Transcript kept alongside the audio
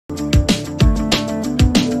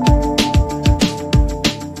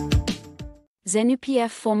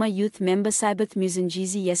Zanu-PF former youth member Sybeth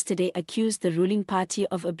Musengezi yesterday accused the ruling party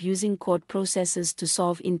of abusing court processes to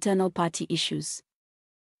solve internal party issues.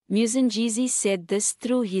 Musengezi said this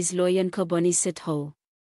through his lawyer Sithole,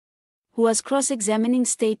 who was cross-examining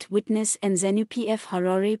state witness and Zanu-PF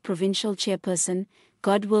Harare provincial chairperson,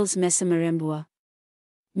 Godwill's Mnangagwa.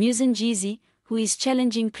 Musengezi, who is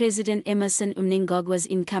challenging President Emmerson Mnangagwa's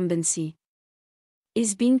incumbency,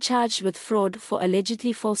 is being charged with fraud for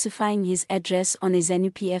allegedly falsifying his address on a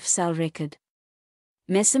Zanu-PF cell record.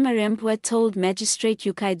 Mnangagwa told Magistrate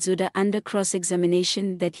Zuda under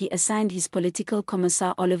cross-examination that he assigned his political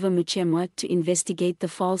commissar Oliver Muchemwa to investigate the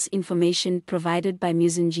false information provided by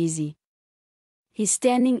Musengezi. His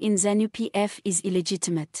standing in Zanu-PF is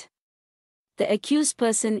illegitimate. The accused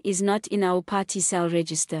person is not in our party cell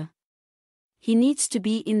register. He needs to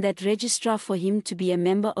be in that registrar for him to be a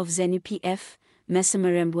member of Zanu-PF,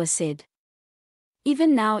 Mnangagwa said.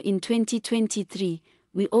 Even now in 2023,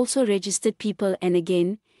 we also registered people, and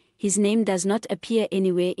again, his name does not appear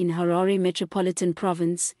anywhere in Harare Metropolitan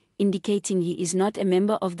Province, indicating he is not a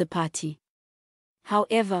member of the party.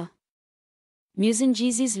 However,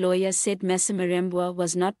 Musengezi's lawyer said Mnangagwa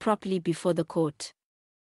was not properly before the court.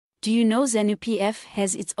 Do you know Zanu-PF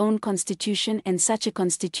has its own constitution and such a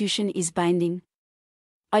constitution is binding?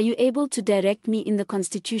 Are you able to direct me in the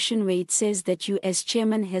constitution where it says that you as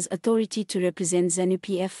chairman has authority to represent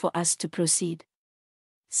Zanu-PF for us to proceed?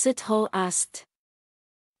 Sithole asked.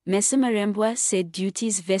 Mnangagwa said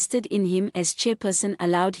duties vested in him as chairperson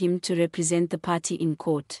allowed him to represent the party in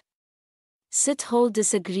court. Sithole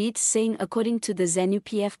disagreed, saying according to the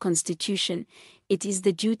Zanu-PF constitution, it is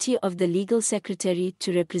the duty of the legal secretary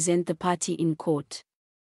to represent the party in court.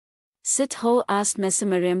 Sithole asked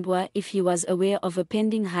Mnangagwa if he was aware of a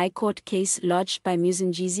pending High Court case lodged by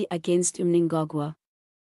Musengezi against Mnangagwa.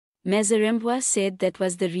 Mnangagwa said that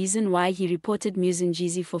was the reason why he reported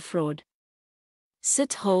Musengezi for fraud.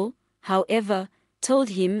 Sithole, however, told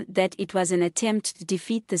him that it was an attempt to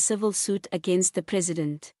defeat the civil suit against the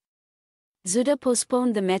president. Zuda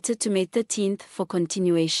postponed the matter to May 13 for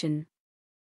continuation.